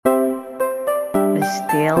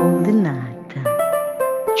pastel de nata,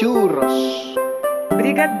 churros,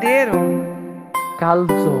 brigadeiro,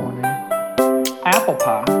 calzone, apple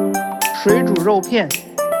pie, 水煮肉片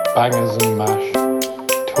bangers and mash,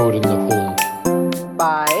 toad in the hole.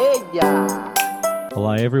 paella.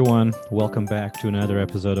 Hello everyone, welcome back to another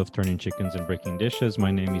episode of Turning Chickens and Breaking Dishes. My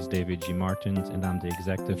name is David G. Martins and I'm the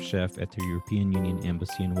Executive Chef at the European Union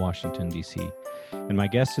Embassy in Washington, D.C. And my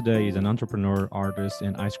guest today is an entrepreneur, artist,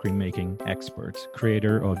 and ice cream making expert,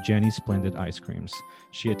 creator of Jeni Splendid Ice Creams.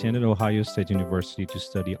 She attended Ohio State University to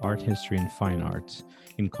study art history and fine arts.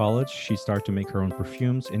 In college, she started to make her own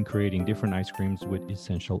perfumes and creating different ice creams with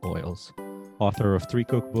essential oils. Author of 3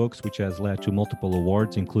 cookbooks, which has led to multiple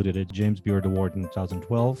awards, included a James Beard Award in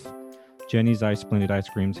 2012. Jeni's Splendid Ice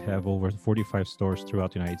Creams have over 45 stores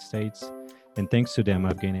throughout the United States. And thanks to them,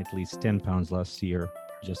 I've gained at least 10 pounds last year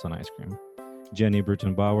just on ice cream. Jeni,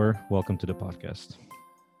 Britton, Bauer, welcome to the podcast.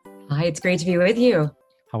 Hi, it's great to be with you.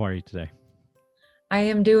 How are you today? I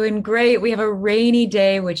am doing great. We have a rainy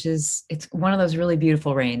day, it's one of those really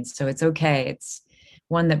beautiful rains. So it's okay. It's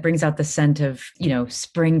one that brings out the scent of,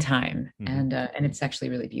 springtime. Mm-hmm. And it's actually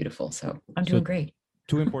really beautiful. So I'm doing great.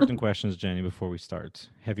 2 important questions, Jeni, before we start.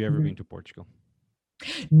 Have you ever been to Portugal?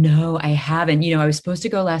 No, I haven't. I was supposed to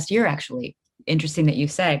go last year, actually. Interesting that you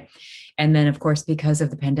say. And then, of course, because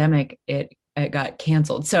of the pandemic, it got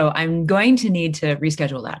canceled. So I'm going to need to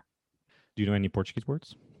reschedule that. Do you know any Portuguese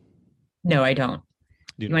words? No, I don't.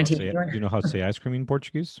 Do you know how to say ice cream in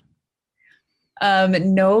Portuguese?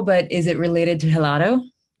 No, but is it related to gelado?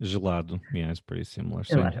 Gelado. Yeah, it's pretty similar.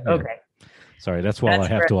 Gelado. So, yeah. Okay. Sorry, that's all I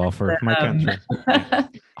have to offer. My country.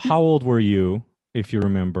 How old were you, if you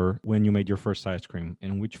remember, when you made your first ice cream,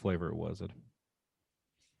 and which flavor was it?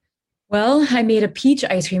 Well, I made a peach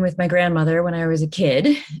ice cream with my grandmother when I was a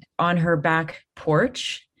kid on her back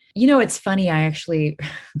porch. It's funny. I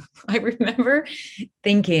remember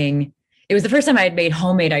thinking it was the first time I had made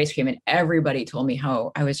homemade ice cream and everybody told me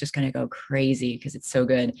how I was just going to go crazy because it's so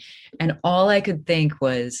good. And all I could think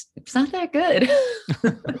was, it's not that good.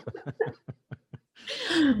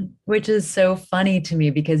 Which is so funny to me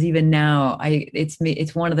because even now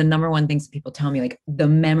it's one of the number one things that people tell me, like the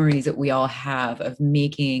memories that we all have of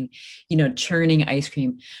making, churning ice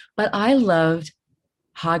cream. But I loved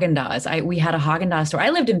Haagen-Dazs. We had a Haagen-Dazs store.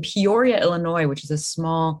 I lived in Peoria, Illinois, which is a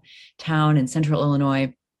small town in central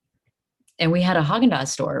Illinois. And we had a Haagen-Dazs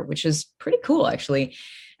store, which is pretty cool, actually.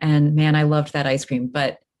 And man, I loved that ice cream.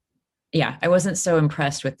 But yeah, I wasn't so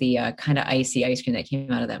impressed with the kind of icy ice cream that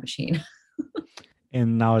came out of that machine.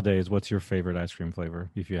 And nowadays, what's your favorite ice cream flavor,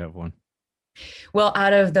 if you have one? Well,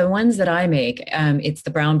 out of the ones that I make, it's the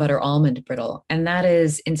brown butter almond brittle. And that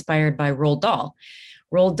is inspired by Roald Dahl.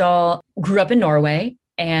 Roald Dahl grew up in Norway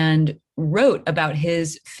and wrote about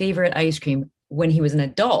his favorite ice cream when he was an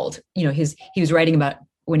adult. He was writing about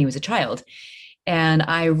when he was a child. And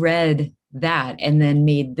I read that and then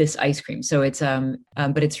made this ice cream. So it's,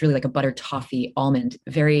 but it's really like a butter toffee almond,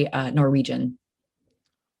 very Norwegian,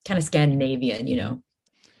 kind of Scandinavian,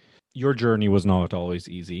 Your journey was not always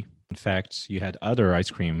easy. In fact, you had other ice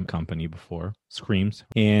cream company before, Screams,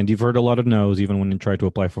 and you've heard a lot of no's even when you tried to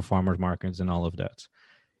apply for farmers markets and all of that.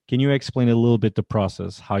 Can you explain a little bit the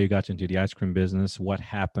process, how you got into the ice cream business, what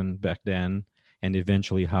happened back then, and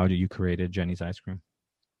eventually how you created Jeni's Ice Cream?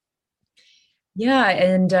 Yeah.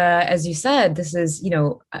 And as you said, this is,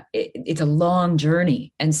 it's a long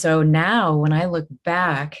journey. And so now when I look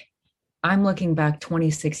back, I'm looking back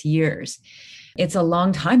 26 years. It's a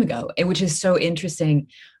long time ago, which is so interesting.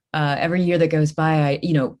 Every year that goes by,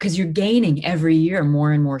 because you're gaining every year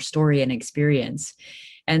more and more story and experience.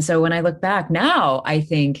 And so when I look back now, I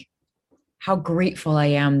think how grateful I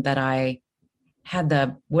am that I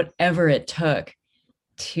had whatever it took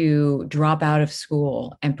to drop out of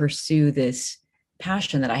school and pursue this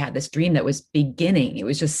passion that I had, this dream that was beginning. It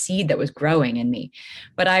was just seed that was growing in me.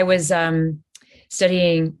 But I was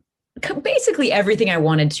studying basically everything I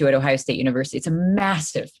wanted to at Ohio State University. It's a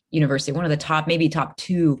massive university, one of the maybe top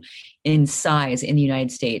 2 in size in the United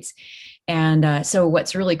States. And so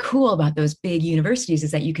what's really cool about those big universities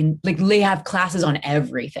is that you can they have classes on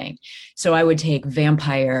everything. So I would take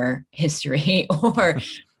vampire history or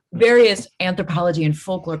various anthropology and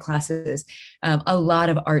folklore classes, a lot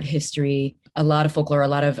of art history, a lot of folklore, a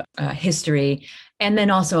lot of history, and then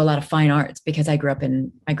also a lot of fine arts because I grew up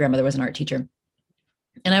my grandmother was an art teacher.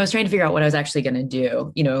 And I was trying to figure out what I was actually going to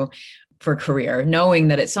do, for a career, knowing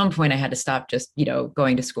that at some point I had to stop just,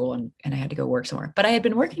 going to school and I had to go work somewhere. But I had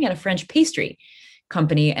been working at a French pastry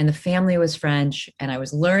company and the family was French and I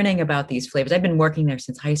was learning about these flavors. I've been working there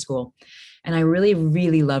since high school and I really,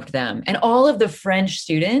 really loved them. And all of the French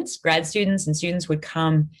students, grad students and students would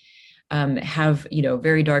come have,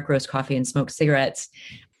 very dark roast coffee and smoke cigarettes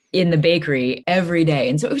in the bakery every day.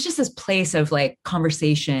 And so it was just this place of like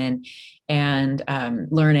conversation and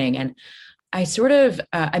learning. And I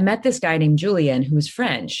I met this guy named Julian who was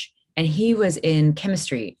French, and he was in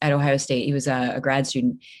chemistry at Ohio State. He was a grad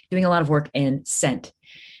student doing a lot of work in scent.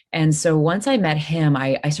 And so once I met him,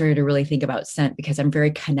 I started to really think about scent because I'm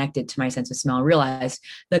very connected to my sense of smell. I realized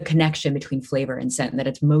the connection between flavor and scent, and that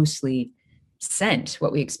it's mostly scent,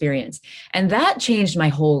 what we experience. And that changed my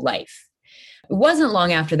whole life. It wasn't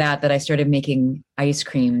long after that I started making ice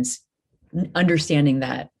creams, understanding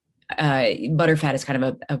that butterfat is kind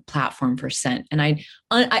of a platform for scent. And I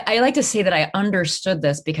like to say that I understood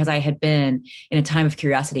this because I had been in a time of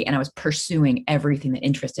curiosity and I was pursuing everything that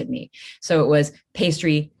interested me. So it was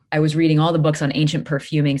pastry. I was reading all the books on ancient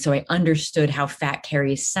perfuming. So I understood how fat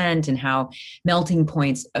carries scent and how melting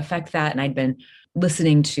points affect that. And I'd been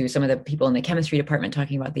listening to some of the people in the chemistry department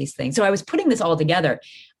talking about these things. So I was putting this all together.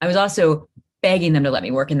 I was also begging them to let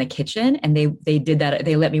me work in the kitchen. And they did that.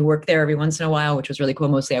 They let me work there every once in a while, which was really cool.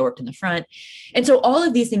 Mostly I worked in the front. And so all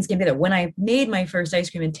of these things came together. When I made my first ice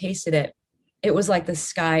cream and tasted it, it was like the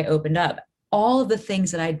sky opened up. All of the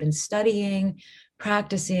things that I'd been studying,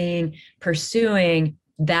 practicing, pursuing,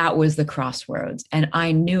 that was the crossroads. And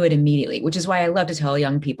I knew it immediately, which is why I love to tell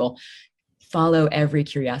young people, follow every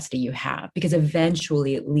curiosity you have, because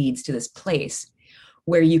eventually it leads to this place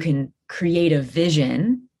where you can create a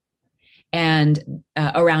vision and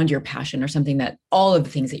around your passion or something, that all of the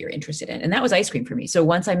things that you're interested in. And that was ice cream for me. So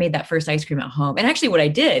once I made that first ice cream at home, and actually what I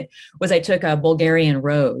did was I took a Bulgarian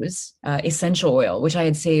rose essential oil, which I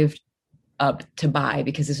had saved up to buy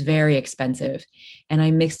because it's very expensive. And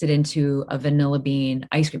I mixed it into a vanilla bean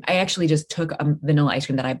ice cream. I actually just took a vanilla ice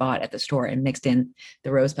cream that I bought at the store and mixed in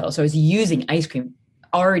the rose petals. So I was using ice cream,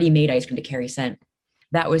 already made ice cream, to carry scent.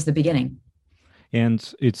 That was the beginning.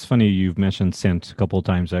 And it's funny, you've mentioned scent a couple of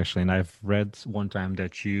times, actually. And I've read one time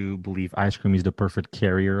that you believe ice cream is the perfect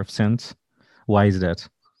carrier of scent. Why is that?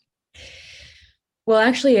 Well,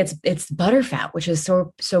 actually, it's butterfat, which is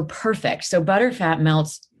so perfect. So butterfat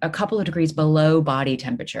melts a couple of degrees below body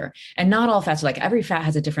temperature, and not all fats. Like every fat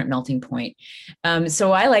has a different melting point.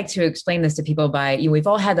 So I like to explain this to people by, we've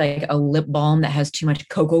all had like a lip balm that has too much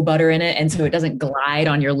cocoa butter in it, and so it doesn't glide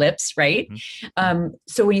on your lips, right? Mm-hmm.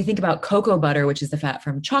 So when you think about cocoa butter, which is the fat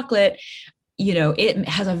from chocolate, it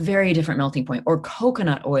has a very different melting point. Or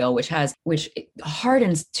coconut oil, which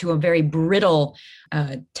hardens to a very brittle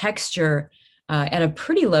texture. At a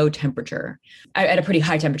pretty low temperature, at a pretty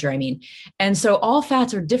high temperature, I mean. And so all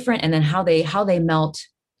fats are different. And then how they melt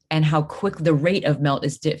and how quick the rate of melt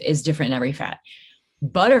is different in every fat.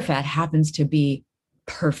 Butterfat happens to be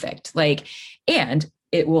perfect. And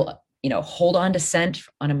it will, hold on to scent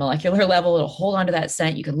on a molecular level. It'll hold on to that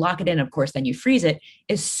scent. You can lock it in. Of course, then you freeze it.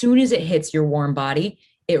 As soon as it hits your warm body,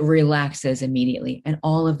 it relaxes immediately. And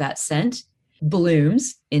all of that scent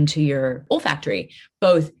blooms into your olfactory,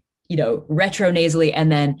 both retronasally, and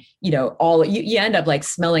then, you end up like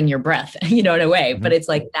smelling your breath, in a way, but it's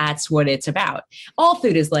like, that's what it's about. All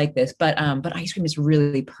food is like this, but ice cream is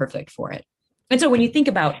really perfect for it. And so when you think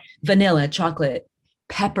about vanilla, chocolate,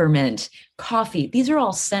 peppermint, coffee, these are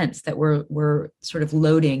all scents that we're sort of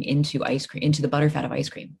loading into ice cream, into the butterfat of ice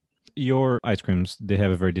cream. Your ice creams, they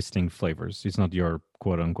have a very distinct flavors. It's not your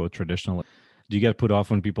quote unquote traditional. Do you get put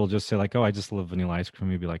off when people just say like, oh, I just love vanilla ice cream?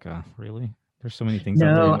 You'd be like, really? There's so many things.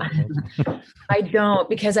 No, I don't,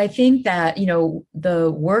 because I think that,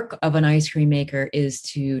 the work of an ice cream maker is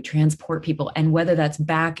to transport people, and whether that's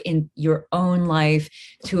back in your own life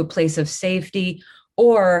to a place of safety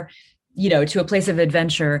or, to a place of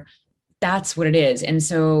adventure, that's what it is. And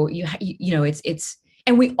so, it's,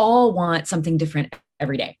 and we all want something different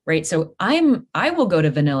every day, right? So I will go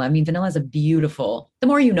to vanilla. I mean, vanilla is the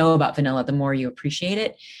more you know about vanilla, the more you appreciate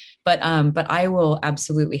it. But I will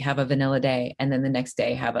absolutely have a vanilla day, and then the next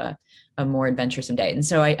day have a more adventuresome day. And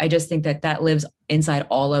so I just think that lives inside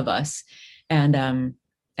all of us. And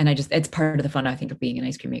it's part of the fun, I think, of being an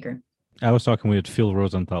ice cream maker. I was talking with Phil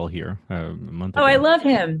Rosenthal here a month ago. Oh, I love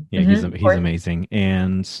him. Yeah, he's amazing.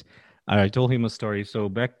 And I told him a story. So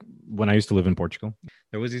back when I used to live in Portugal,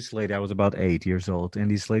 there was this lady, I was about 8 years old,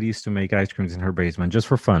 and this lady used to make ice creams in her basement just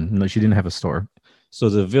for fun. No, she didn't have a store. So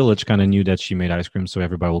the village kind of knew that she made ice cream, so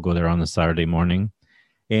everybody will go there on a Saturday morning.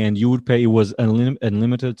 And you would pay, it was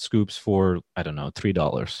unlimited scoops for, I don't know,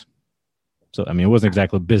 $3. So, I mean, it wasn't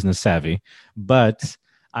exactly business savvy, but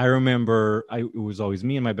I remember it was always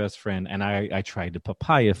me and my best friend, and I tried the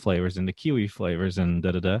papaya flavors and the kiwi flavors and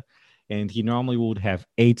da-da-da. And he normally would have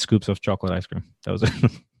 8 scoops of chocolate ice cream. That was it.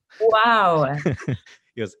 Wow.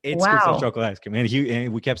 He goes, 8 scoops of Wow. chocolate ice cream.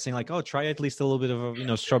 And we kept saying like, oh, try at least a little bit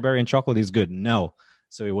of, strawberry and chocolate is good. No.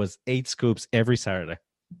 So it was 8 scoops every Saturday.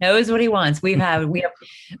 Knows what he wants. We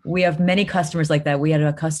have many customers like that. We had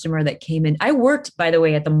a customer that came in. I worked, by the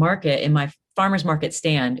way, at the market in my farmers market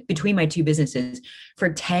stand between my two businesses for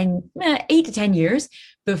 8 to 10 years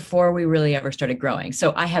before we really ever started growing.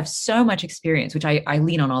 So I have so much experience, which I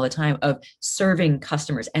lean on all the time, of serving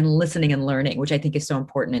customers and listening and learning, which I think is so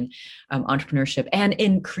important in entrepreneurship and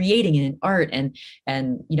in creating and in art and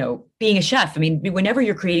being a chef. I mean, whenever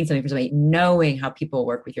you're creating something for somebody, knowing how people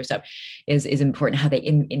work with your stuff is important, how they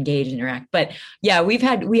engage and interact. But yeah, we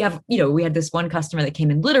had this one customer that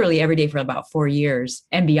came in literally every day for about 4 years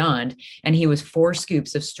and beyond, and he was 4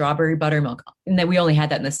 scoops of strawberry buttermilk, and then we only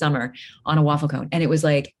had that in the summer on a waffle cone, and it was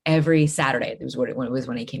like every Saturday. It was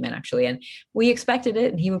when he came in, actually, and we expected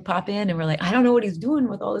it, and he would pop in, and we're like, I don't know what he's doing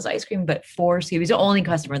with all this ice cream, but 4 scoops. He's the only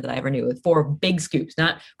customer that I ever knew with 4 big scoops,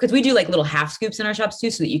 not because we do like little half scoops in our shops too,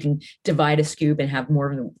 so that you can divide a scoop and have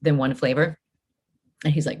more than one flavor.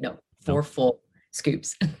 And he's like, no, 4 full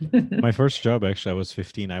scoops. My first job, actually, I was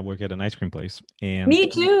 15. I work at an ice cream place. And Me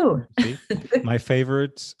too. My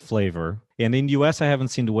favorite flavor, and in the US, I haven't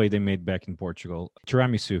seen the way they made back in Portugal,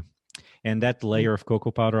 tiramisu. And that layer of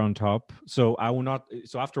cocoa powder on top. So I will not.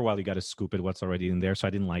 So after a while, you got to scoop it what's already in there. So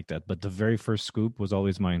I didn't like that. But the very first scoop was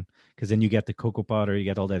always mine, because then you get the cocoa powder, you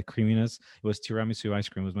get all that creaminess. It was tiramisu ice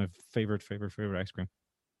cream. It was my favorite ice cream.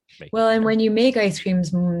 Well, and when you make ice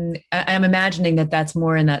creams, I'm imagining that that's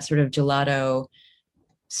more in that sort of gelato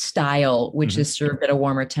style, which is served at a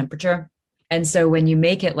warmer temperature. And so when you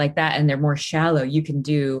make it like that and they're more shallow, you can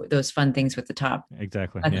do those fun things with the top.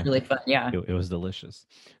 Exactly. That's really fun. Yeah. It was delicious.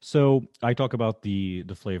 So I talk about the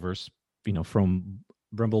flavors, from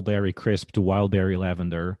brambleberry crisp to wildberry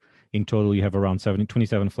lavender. In total, you have around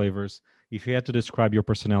 27 flavors. If you had to describe your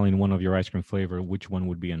personality in one of your ice cream flavor, which one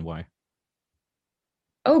would be and why?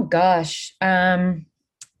 Oh gosh.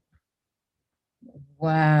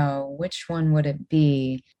 Wow. Which one would it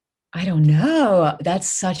be? I don't know. That's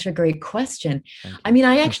such a great question. I mean,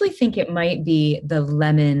 I actually think it might be the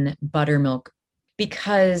lemon buttermilk,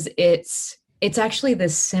 because it's actually the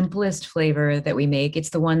simplest flavor that we make.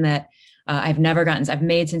 It's the one that I've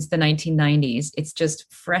made since the 1990s. It's just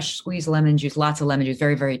fresh squeezed lemon juice, lots of lemon juice,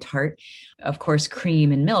 very, very tart. Of course,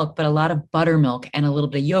 cream and milk, but a lot of buttermilk and a little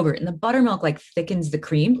bit of yogurt. And the buttermilk like thickens the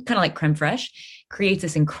cream, kind of like creme fraiche, creates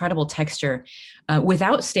this incredible texture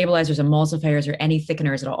without stabilizers, emulsifiers, or any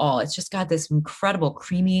thickeners at all. It's just got this incredible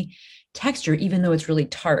creamy texture, even though it's really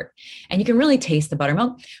tart. And you can really taste the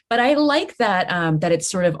buttermilk. But I like that that it's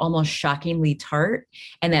sort of almost shockingly tart,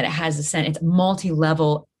 and that it has a scent. It's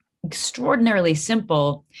multi-level, extraordinarily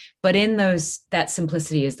simple, but in that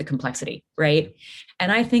simplicity is the complexity, right?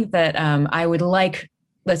 And I think that I would like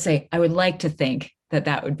to think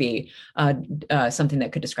that would be something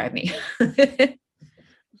that could describe me.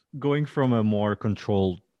 Going from a more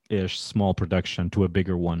controlled-ish small production to a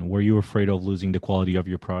bigger one, were you afraid of losing the quality of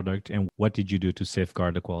your product? And what did you do to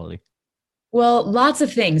safeguard the quality? Well, lots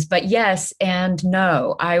of things, but yes and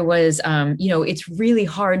no. I was, it's really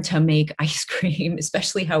hard to make ice cream,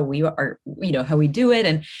 especially how we are, how we do it.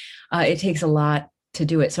 And it takes a lot to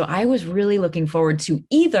do it. So I was really looking forward to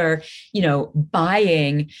either,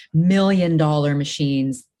 buying $1 million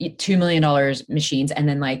machines, $2 million machines, and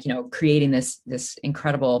then creating this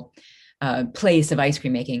incredible place of ice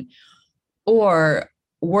cream making, or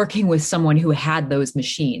working with someone who had those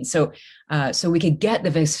machines. So we could get the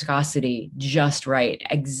viscosity just right,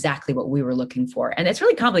 exactly what we were looking for. And it's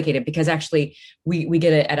really complicated because actually we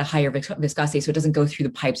get it at a higher viscosity. So it doesn't go through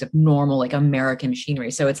the pipes of normal, like American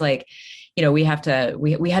machinery. So it's like, we had to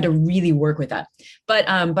really work with that. But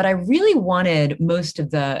I really wanted most of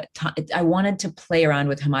the time, I wanted to play around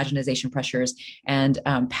with homogenization pressures and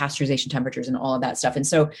pasteurization temperatures and all of that stuff. And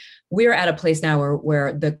so we're at a place now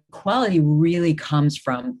where the quality really comes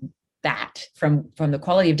from the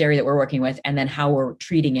quality of dairy that we're working with, and then how we're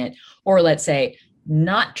treating it, or let's say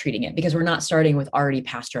not treating it, because we're not starting with already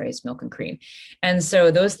pasteurized milk and cream. And so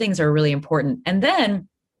those things are really important. And then,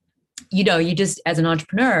 you just, as an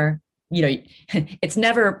entrepreneur, it's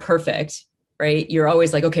never perfect, right? You're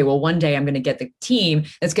always like, okay, well, one day I'm going to get the team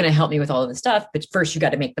that's going to help me with all of this stuff. But first you got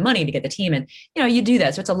to make the money to get the team. And, you do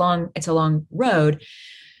that. So it's a long road,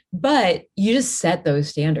 but you just set those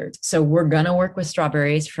standards. So we're going to work with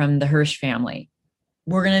strawberries from the Hirsch family.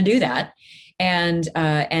 We're going to do that. And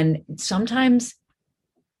sometimes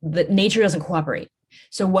the nature doesn't cooperate.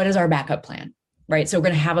 So what is our backup plan? Right. So we're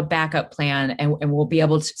going to have a backup plan, and we'll be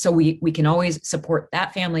able to, so we can always support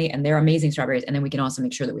that family and their amazing strawberries. And then we can also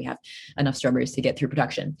make sure that we have enough strawberries to get through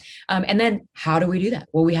production. And then how do we do that?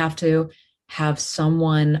 Well, we have to have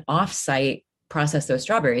someone offsite process those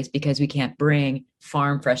strawberries because we can't bring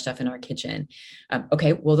farm fresh stuff in our kitchen.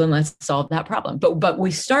 Okay, well then let's solve that problem. But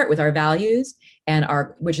we start with our values and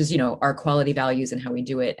which is, our quality values and how we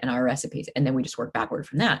do it and our recipes, and then we just work backward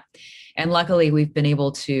from that. And luckily, we've been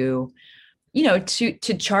able to,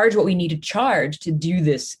 to charge what we need to charge to do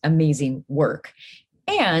this amazing work,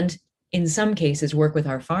 and in some cases, work with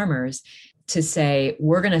our farmers to say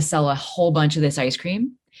we're going to sell a whole bunch of this ice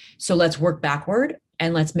cream, so let's work backward.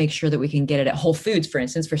 And let's make sure that we can get it at Whole Foods, for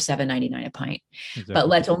instance, for $7.99 a pint. Exactly. But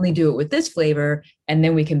let's only do it with this flavor, and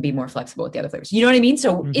then we can be more flexible with the other flavors. You know what I mean?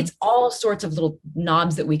 So it's all sorts of little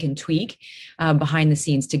knobs that we can tweak behind the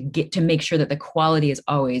scenes to make sure that the quality is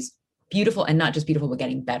always beautiful, and not just beautiful, but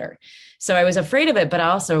getting better. So I was afraid of it, but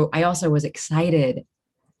I also was excited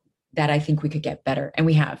that I think we could get better, and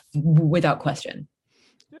we have, without question.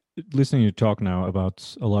 Listening to you talk now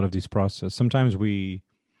about a lot of these processes, sometimes we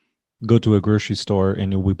go to a grocery store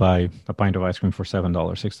and we buy a pint of ice cream for $7,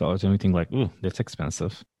 $6, and we think like, ooh, that's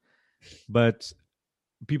expensive. But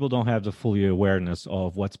people don't have the full awareness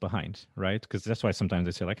of what's behind, right? Because that's why sometimes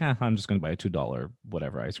they say like, I'm just going to buy a $2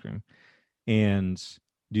 whatever ice cream. And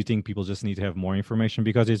do you think people just need to have more information?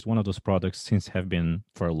 Because it's one of those products since have been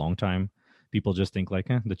for a long time. People just think like,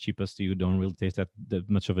 the cheapest, you don't really taste that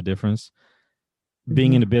much of a difference.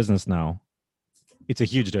 Being in the business now, it's a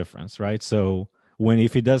huge difference, right? So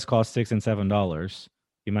if it does cost $6 and $7,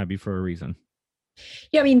 it might be for a reason.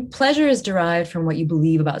 Yeah, I mean, pleasure is derived from what you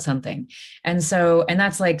believe about something. And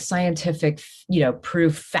that's like scientific,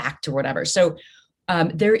 proof, fact, or whatever. So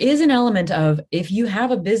there is an element of, if you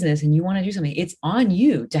have a business and you want to do something, it's on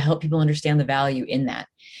you to help people understand the value in that.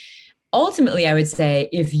 Ultimately, I would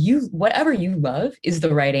say whatever you love is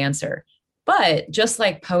the right answer. But just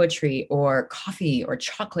like poetry or coffee or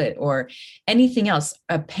chocolate or anything else,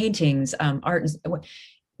 paintings, art,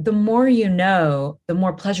 the more you know, the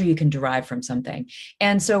more pleasure you can derive from something.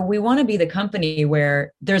 And so we want to be the company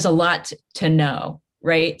where there's a lot to know,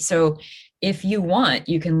 right? So if you want,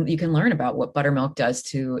 you can learn about what buttermilk does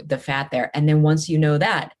to the fat there. And then once you know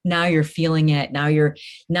that, now you're feeling it. Now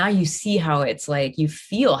you see how it's like, you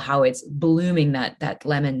feel how it's blooming, that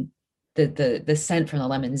lemon, the scent from the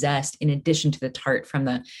lemon zest, in addition to the tart from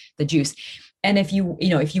the juice. And if you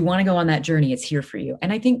want to go on that journey, it's here for you.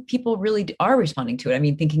 And I think people really are responding to it. I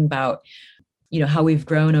mean, thinking about, how we've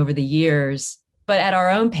grown over the years, but at our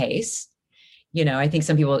own pace. I think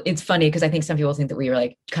some people, it's funny because I think some people think that we were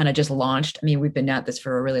like kind of just launched. I mean, we've been at this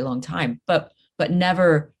for a really long time, but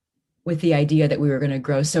never with the idea that we were going to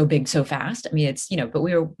grow so big so fast. I mean, it's,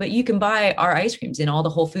 but you can buy our ice creams in all the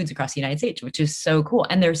Whole Foods across the United States, which is so cool.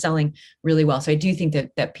 And they're selling really well. So I do think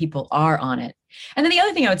that people are on it. And then the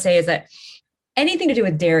other thing I would say is that anything to do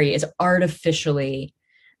with dairy is artificially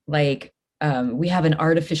like, we have an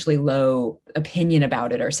artificially low opinion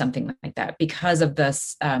about it or something like that because of the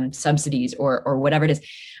subsidies or whatever it is.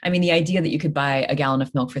 I mean, the idea that you could buy a gallon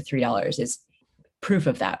of milk for $3 is proof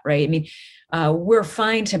of that, right? I mean, we're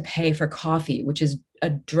fine to pay for coffee, which is a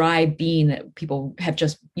dry bean that people have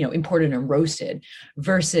just, imported and roasted,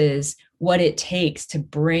 versus what it takes to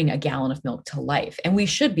bring a gallon of milk to life. And we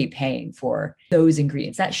should be paying for those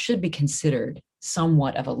ingredients. That should be considered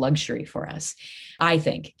somewhat of a luxury for us, I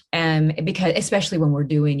think. Because especially when we're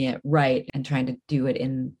doing it right and trying to do it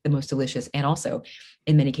in the most delicious and also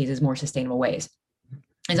in many cases more sustainable ways.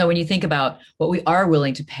 And so when you think about what we are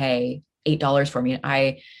willing to pay $8 for,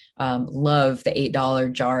 I love the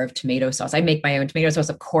 $8 jar of tomato sauce. I make my own tomato sauce,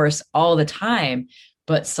 of course, all the time,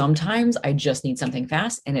 but sometimes I just need something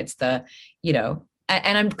fast, and it's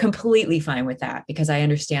and I'm completely fine with that because I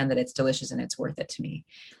understand that it's delicious and it's worth it to me.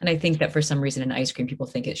 And I think that for some reason in ice cream, people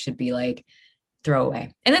think it should be like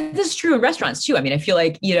throwaway. And then this is true in restaurants too. I mean, I feel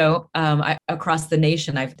like, across the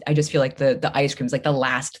nation, I just feel like the ice cream is like the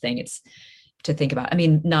last thing it's to think about. I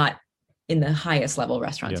mean, not in the highest level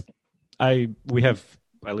restaurants. Yeah.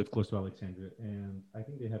 I live close to Alexandria, and I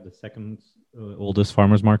think they have the second oldest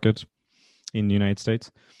farmers market in the United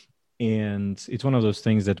States. And it's one of those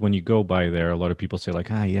things that when you go by there, a lot of people say like,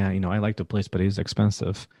 yeah, I like the place, but it is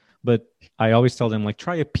expensive. But I always tell them like,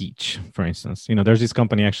 try a peach, for instance. There's this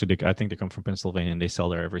company, actually, I think they come from Pennsylvania, and they sell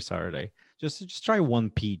there every Saturday. Just try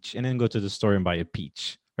one peach and then go to the store and buy a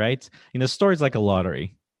peach, right? In the store, it's like a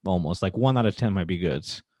lottery, almost. Like 1 out of 10 might be good.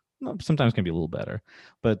 Sometimes can be a little better,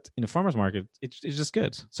 but in the farmer's market, it's just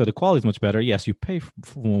good. So the quality is much better. Yes, you pay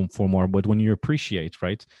for more, but when you appreciate,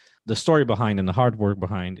 right, the story behind and the hard work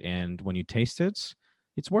behind, and when you taste it,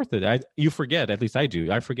 it's worth it. You forget, at least I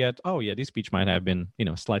do. I forget, oh yeah, this peach might have been,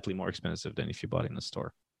 slightly more expensive than if you bought it in the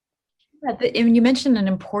store. And you mentioned an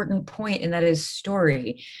important point, and that is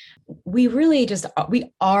story. We really just,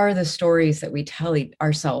 we are the stories that we tell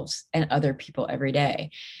ourselves and other people every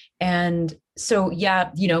day. And so,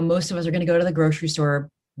 yeah, most of us are going to go to the grocery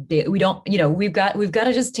store. We don't, we've got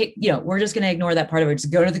to just take, we're just going to ignore that part of it.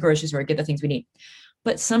 Just go to the grocery store, get the things we need.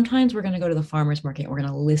 But sometimes we're going to go to the farmer's market, we're going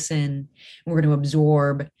to listen, and we're going to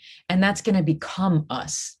absorb, and that's going to become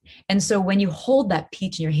us. And so when you hold that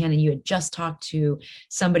peach in your hand and you had just talked to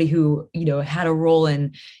somebody who, had a role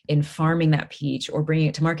in farming that peach or bringing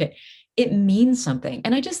it to market, it means something.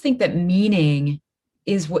 And I just think that meaning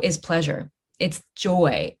is what is pleasure. It's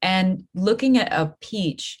joy. And looking at a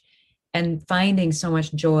peach and finding so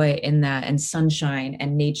much joy in that, and sunshine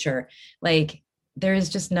and nature, like, there is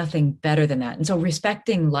just nothing better than that. And so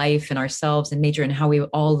respecting life and ourselves and nature and how we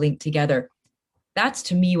all link together, that's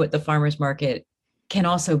to me what the farmer's market can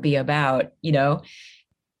also be about, and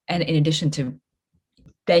in addition to,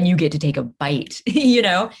 then you get to take a bite,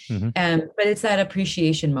 Mm-hmm. But it's that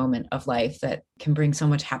appreciation moment of life that can bring so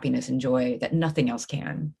much happiness and joy that nothing else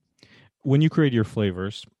can. When you create your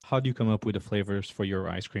flavors, how do you come up with the flavors for your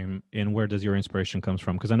ice cream, and where does your inspiration comes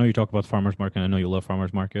from? Because I know you talk about farmers market, and I know you love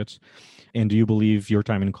farmers markets. And do you believe your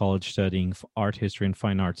time in college studying art history and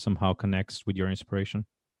fine art somehow connects with your inspiration?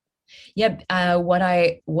 Yep. What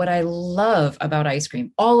I love about ice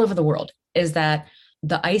cream all over the world is that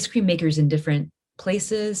the ice cream makers in different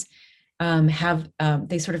places have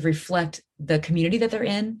they sort of reflect the community that they're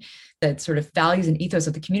in, that sort of values and ethos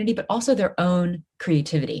of the community, but also their own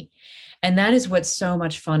creativity. And that is what's so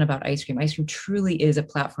much fun about ice cream. Ice cream truly is a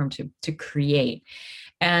platform to create.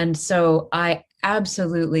 And so I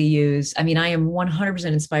absolutely I am 100%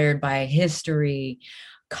 inspired by history,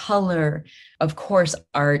 color, of course,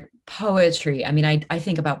 art, poetry. I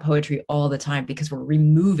think about poetry all the time because we're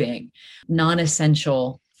removing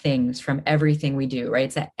non-essential things from everything we do, right?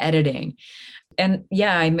 It's that editing. And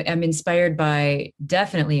yeah, I'm inspired by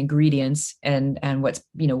definitely ingredients and what's,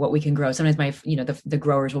 what we can grow. Sometimes the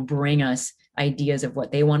growers will bring us ideas of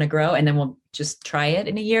what they want to grow, and then we'll just try it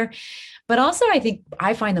in a year. But also I think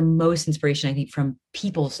I find the most inspiration, from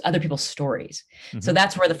other people's stories. Mm-hmm. So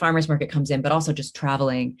that's where the farmer's market comes in, but also just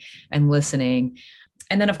traveling and listening.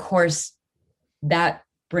 And then of course that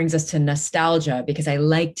brings us to nostalgia, because I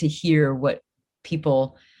like to hear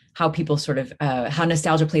how people sort of, how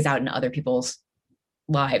nostalgia plays out in other people's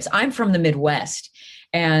lives. I'm from the Midwest,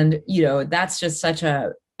 and, that's just such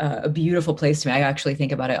a beautiful place to me. I actually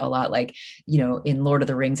think about it a lot, like, in Lord of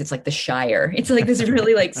the Rings, it's like the Shire. It's like this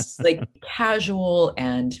really like casual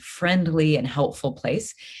and friendly and helpful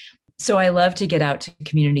place. So I love to get out to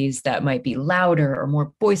communities that might be louder or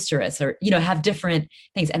more boisterous, or, have different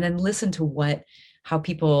things, and then listen to how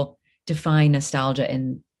people define nostalgia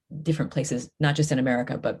in different places, not just in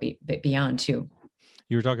America, but beyond too.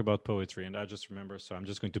 You were talking about poetry, and I just remember. So I'm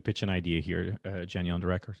just going to pitch an idea here, Jenny, on the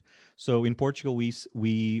record. So in Portugal, we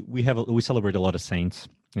celebrate a lot of saints.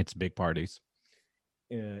 It's big parties.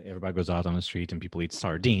 Everybody goes out on the street, and people eat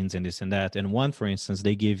sardines and this and that. And one, for instance,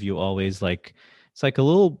 they give you always it's like a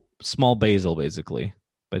little small basil, basically,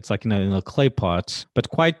 but it's like in a clay pot, but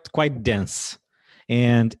quite dense.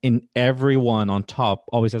 And in every one on top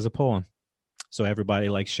always has a poem. So everybody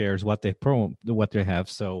shares what they have.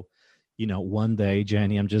 So, one day,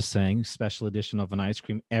 Jenny, I'm just saying, special edition of an ice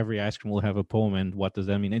cream. Every ice cream will have a poem. And what does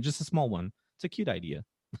that mean? And just a small one. It's a cute idea.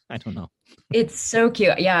 I don't know. It's so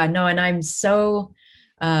cute. Yeah, no. And I'm so,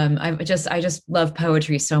 I just love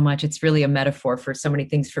poetry so much. It's really a metaphor for so many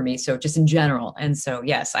things for me. So just in general. And so,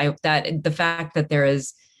 yes, the fact that there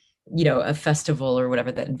is, a festival or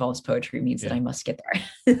whatever that involves poetry means that I must get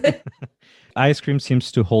there. Ice cream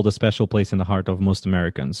seems to hold a special place in the heart of most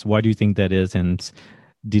Americans. Why do you think that is? And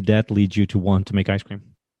did that lead you to want to make ice cream?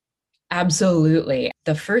 Absolutely.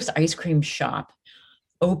 The first ice cream shop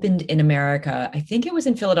opened in America, I think it was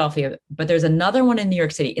in Philadelphia, but there's another one in New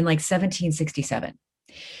York City in 1767.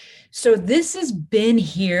 So this has been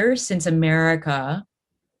here since America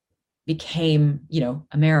became,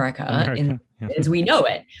 America. As we know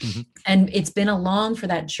it. Mm-hmm. And it's been along for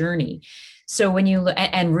that journey. So when you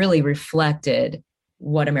and really reflected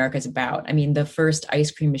what America's about. The first ice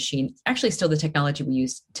cream machine, actually still the technology we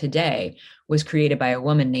use today, was created by a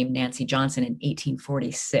woman named Nancy Johnson in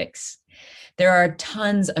 1846. There are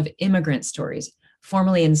tons of immigrant stories,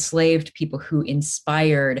 formerly enslaved people who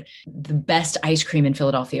inspired the best ice cream in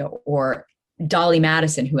Philadelphia, or Dolly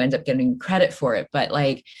Madison, who ends up getting credit for it. But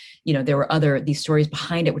like, there were these stories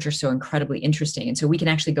behind it, which are so incredibly interesting. And so we can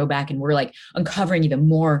actually go back and we're like uncovering even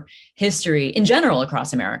more history in general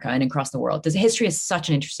across America and across the world. Because history is such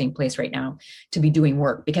an interesting place right now to be doing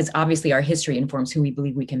work, because obviously our history informs who we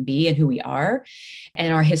believe we can be and who we are.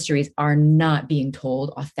 And our histories are not being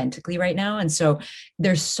told authentically right now. And so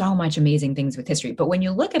there's so much amazing things with history. But when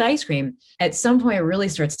you look at ice cream, at some point it really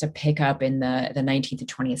starts to pick up in the 19th to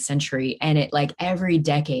 20th century. And it, like, every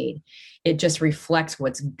decade, it just reflects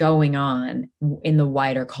what's going on in the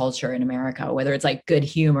wider culture in America, whether it's like Good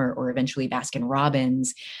Humor or eventually Baskin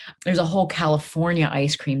Robbins. There's a whole California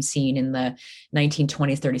ice cream scene in the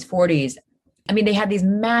 1920s, 30s, 40s. I mean, they had these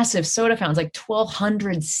massive soda fountains, like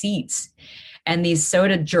 1,200 seats. And these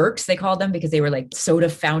soda jerks, they called them, because they were like soda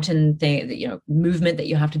fountain thing, movement that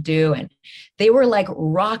you have to do. And they were like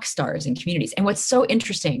rock stars in communities. And what's so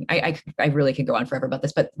interesting, I really could go on forever about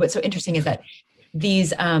this, but what's so interesting is that these,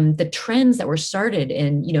 the trends that were started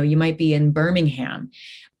in, you might be in Birmingham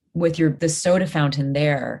with the soda fountain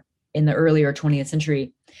there in the earlier 20th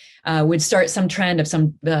century, would start some trend of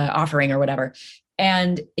some offering or whatever.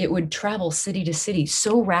 And it would travel city to city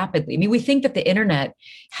so rapidly. I mean, we think that the internet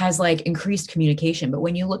has like increased communication, but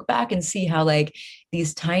when you look back and see how like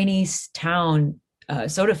these tiny town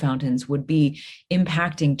soda fountains would be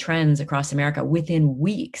impacting trends across America within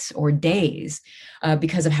weeks or days,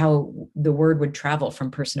 because of how the word would travel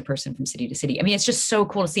from person to person, from city to city. I mean, it's just so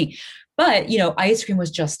cool to see. But, ice cream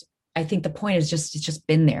was just, I think the point is it's just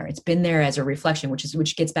been there. It's been there as a reflection,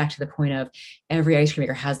 which gets back to the point of every ice cream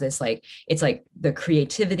maker has this, like, it's like the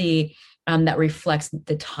creativity that reflects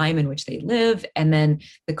the time in which they live, and then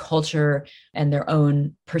the culture and their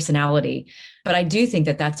own personality. But I do think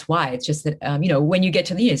that that's why. It's just that, when you get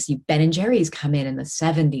to you see Ben and Jerry's come in the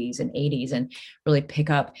 70s and 80s and really pick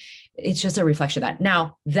up. It's just a reflection of that.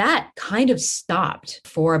 Now, that kind of stopped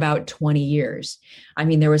for about 20 years. I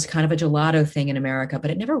mean, there was kind of a gelato thing in America, but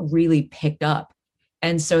it never really picked up.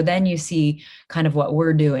 And so then you see kind of what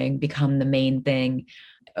we're doing become the main thing,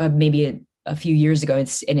 maybe a few years ago,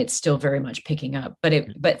 and it's still very much picking up.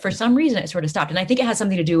 But for some reason, it sort of stopped. And I think it has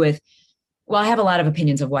something to do with, well, I have a lot of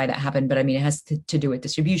opinions of why that happened, but I mean, it has to do with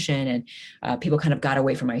distribution, and people kind of got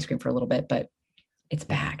away from ice cream for a little bit, but it's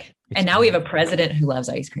back. And now we have a president who loves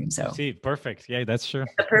ice cream. So see, perfect. Yeah, that's true.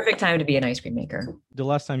 It's the perfect time to be an ice cream maker. The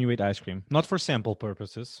last time you ate ice cream, not for sample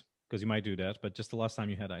purposes, because you might do that, but just the last time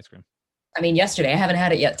you had ice cream. I mean, yesterday. I haven't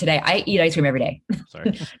had it yet today. I eat ice cream every day.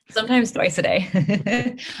 Sorry. Sometimes twice a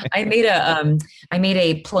day. I made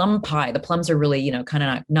a plum pie. The plums are really, kind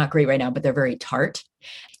of not great right now, but they're very tart.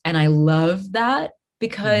 And I love that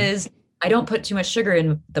because I don't put too much sugar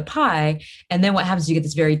in the pie. And then what happens is you get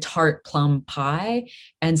this very tart plum pie.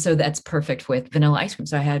 And so that's perfect with vanilla ice cream.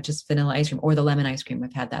 So I had just vanilla ice cream, or the lemon ice cream.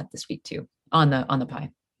 I've had that this week too on the pie.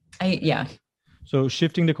 Yeah. So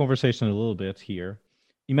shifting the conversation a little bit here.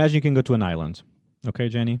 Imagine you can go to an island. Okay,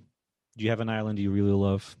 Jeni? Do you have an island you really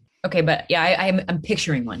love? Okay, but yeah, I'm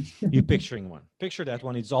picturing one. You're picturing one. Picture that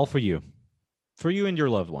one. It's all for you. For you and your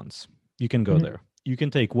loved ones. You can go there. You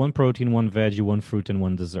can take one protein, one veggie, one fruit, and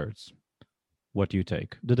one desserts. What do you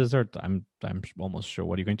take? The dessert, I'm almost sure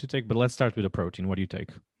what you're going to take, but let's start with the protein. What do you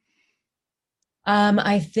take?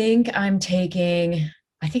 I think I'm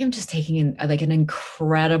just taking like an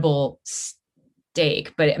incredible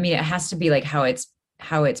steak, but I mean, it has to be like how it's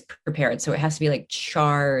prepared. So it has to be like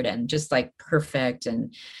charred and just like perfect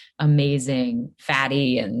and amazing,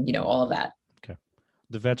 fatty, and all of that. Okay.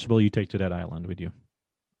 The vegetable you take to that island with you?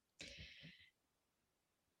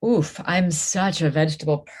 Oof, I'm such a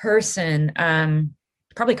vegetable person.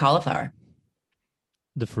 Probably cauliflower.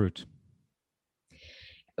 The fruit?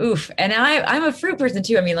 Oof. And I'm a fruit person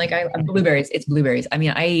too. I mean, like blueberries. It's blueberries. I mean,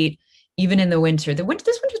 I eat even in the winter. This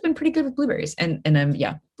winter's been pretty good with blueberries, and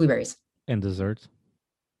yeah, blueberries. And dessert?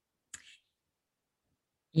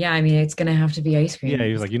 Yeah, I mean, it's gonna have to be ice cream. Yeah,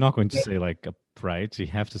 he was like, you're not going to say like right. You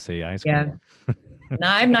have to say ice cream. Yeah. No,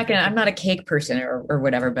 I'm not a cake person or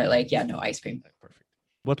whatever, but like, yeah, no, ice cream. Perfect.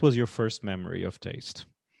 What was your first memory of taste?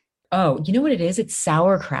 Oh, you know what it is? It's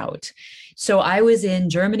sauerkraut. So I was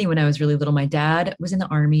in Germany when I was really little. My dad was in the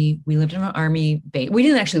army. We lived in an army base. We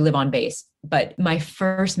didn't actually live on base, but my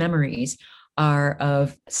first memories are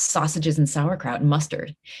of sausages and sauerkraut and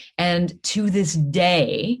mustard. And to this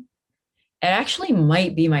day, it actually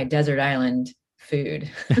might be my desert island food.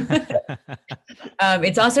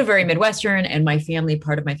 It's also very Midwestern, and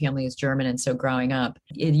part of my family is German. And so growing up,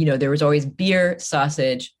 there was always beer,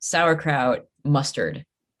 sausage, sauerkraut, mustard,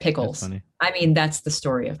 pickles. I mean, that's the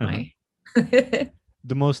story of my... The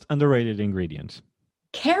most underrated ingredient?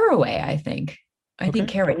 Caraway, I think. I think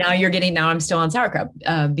caraway. Now I'm still on sauerkraut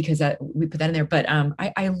because we put that in there. But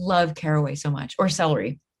I love caraway so much, or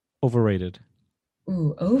celery. Overrated.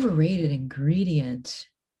 Ooh, overrated ingredient.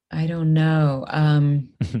 I don't know.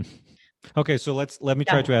 Okay, so let me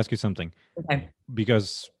try to ask you something. Okay.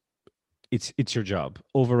 Because it's your job.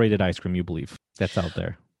 Overrated ice cream, you believe that's out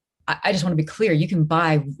there. I just want to be clear. You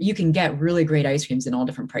can get really great ice creams in all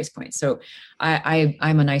different price points. So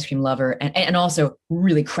I'm an ice cream lover, and also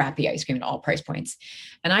really crappy ice cream at all price points.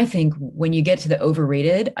 And I think when you get to the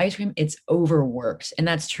overrated ice cream, it's overworked. And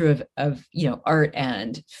that's true of art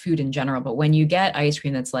and food in general. But when you get ice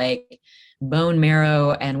cream that's like bone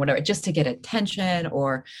marrow and whatever, just to get attention,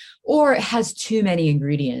 or it has too many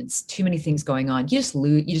ingredients, too many things going on, you just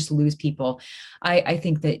lose people. I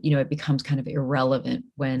think that it becomes kind of irrelevant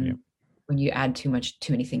when you add too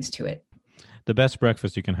many things to it. The best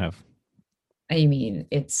breakfast you can have. I mean,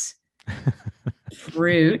 it's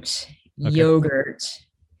fruit, yogurt,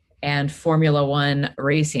 and Formula One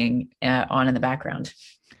racing on in the background.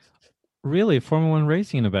 Really? Formula One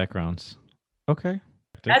racing in the background? Okay.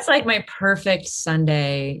 That's like my perfect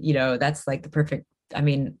Sunday. That's like the perfect, I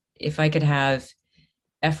mean, if I could have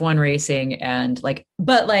F1 racing and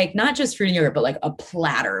but not just fruit and yogurt, but like a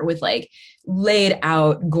platter with like laid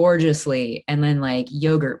out gorgeously, and then like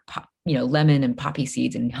yogurt, lemon and poppy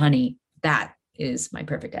seeds and honey. That is my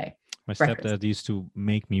perfect day. My stepdad used to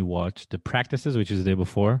make me watch the practices, which is the day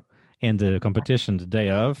before, and the competition the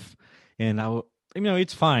day of. And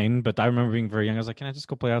it's fine, but I remember being very young. I was like, can I just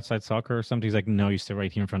go play outside soccer or something? He's like, no, you stay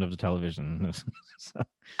right here in front of the television. So.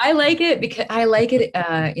 I like it because I like it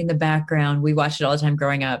in the background. We watched it all the time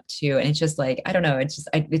growing up too. And it's just like, I don't know.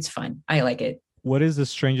 It's fun. I like it. What is the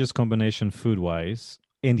strangest combination food-wise?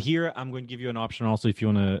 And here I'm going to give you an option also if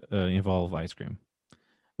you want to involve ice cream.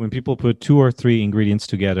 When people put 2 or 3 ingredients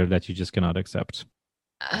together that you just cannot accept.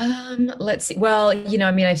 Let's see. Well,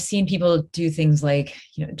 I've seen people do things like,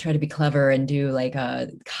 try to be clever and do like a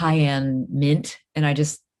cayenne mint. And I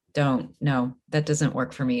just don't know. That doesn't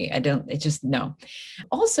work for me. No.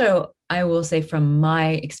 Also, I will say from my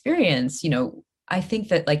experience, I think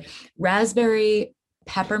that like raspberry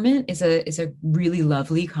peppermint is a really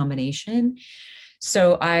lovely combination.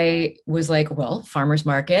 So I was like, well, farmer's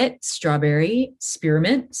market, strawberry,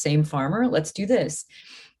 spearmint, same farmer, let's do this.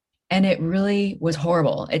 And it really was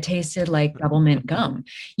horrible. It tasted like double mint gum.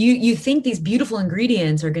 You think these beautiful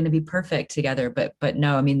ingredients are going to be perfect together, but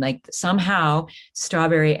no. I mean, like somehow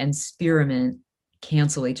strawberry and spearmint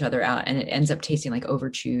cancel each other out, and it ends up tasting like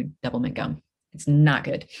overchewed double mint gum. It's not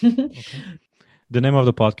good. Okay. The name of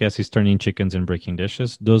the podcast is Turning Chickens and Breaking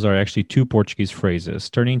Dishes. Those are actually 2 Portuguese phrases.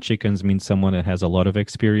 Turning chickens means someone that has a lot of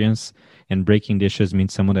experience, and breaking dishes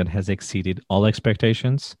means someone that has exceeded all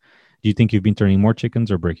expectations. Do you think you've been turning more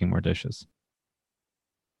chickens or breaking more dishes?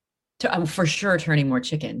 I'm for sure turning more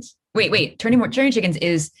chickens. Wait, turning chickens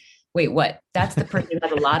is, what? That's the person who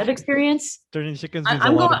has a lot of experience? Turning chickens I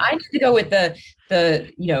need to go with the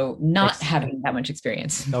not having that much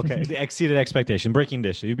experience. Okay, the exceeded expectation. Breaking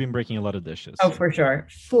dishes. You've been breaking a lot of dishes. Oh, for sure.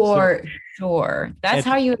 Sure. That's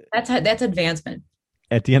advancement.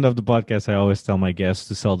 At the end of the podcast, I always tell my guests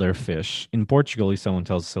to sell their fish. In Portugal, if someone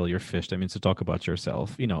tells sell your fish, that means to talk about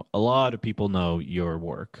yourself. A lot of people know your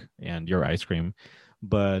work and your ice cream,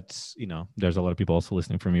 but, there's a lot of people also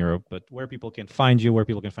listening from Europe. But where people can find you, where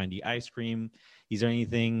people can find the ice cream, is there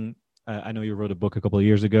anything? I know you wrote a book a couple of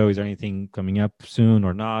years ago. Is there anything coming up soon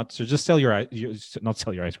or not? So just sell not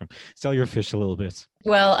sell your ice cream, sell your fish a little bit.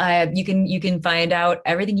 Well, you can find out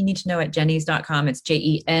everything you need to know at jennies.com. It's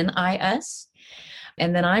JENIS.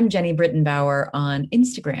 And then I'm Jeni Britton Bauer on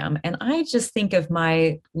Instagram. And I just think of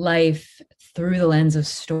my life through the lens of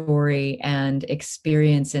story and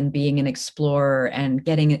experience and being an explorer and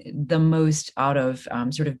getting the most out of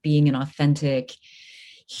sort of being an authentic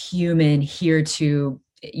human here to,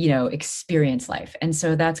 experience life. And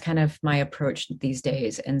so that's kind of my approach these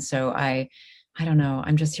days. And so I don't know,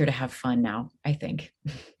 I'm just here to have fun now, I think.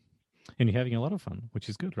 And you're having a lot of fun, which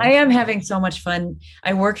is good, right? I am having so much fun.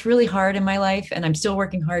 I worked really hard in my life and I'm still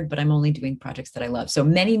working hard, but I'm only doing projects that I love. So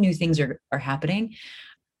many new things are happening,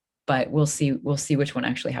 but we'll see which one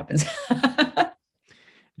actually happens.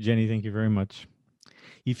 Jeni, thank you very much.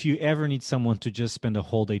 If you ever need someone to just spend a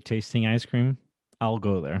whole day tasting ice cream, I'll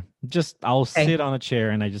go there. I'll sit on a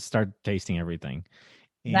chair and I just start tasting everything.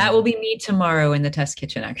 And that will be me tomorrow in the test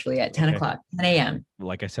kitchen, actually, at 10 o'clock, 10 a.m.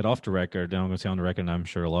 Like I said off the record, I'm going to say on the record, and I'm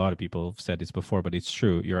sure a lot of people have said this before, but it's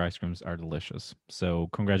true. Your ice creams are delicious. So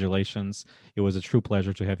congratulations. It was a true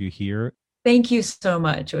pleasure to have you here. Thank you so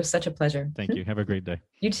much. It was such a pleasure. Thank you. Have a great day.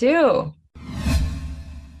 You too.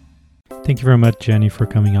 Thank you very much, Jenny, for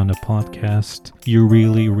coming on the podcast. You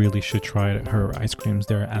really, really should try her ice creams.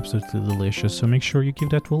 They're absolutely delicious. So make sure you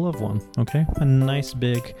give that to a loved one, okay? A nice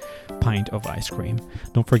big pint of ice cream.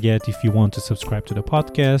 Don't forget, if you want to subscribe to the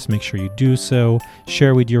podcast, make sure you do so.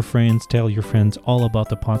 Share with your friends. Tell your friends all about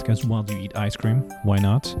the podcast while you eat ice cream. Why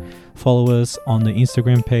not? Follow us on the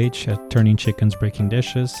Instagram page at Turning Chickens Breaking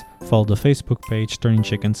Dishes. Follow the Facebook page, Turning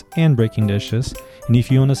Chickens and Breaking Dishes. And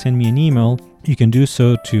if you want to send me an email, you can do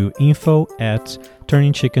so to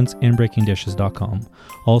info@turningchickensandbreakingdishes.com.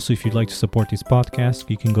 Also, if you'd like to support this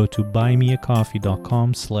podcast, you can go to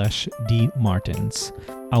buymeacoffee.com/dmartins.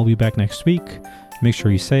 I'll be back next week. Make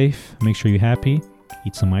sure you're safe. Make sure you're happy.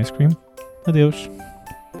 Eat some ice cream. Adios.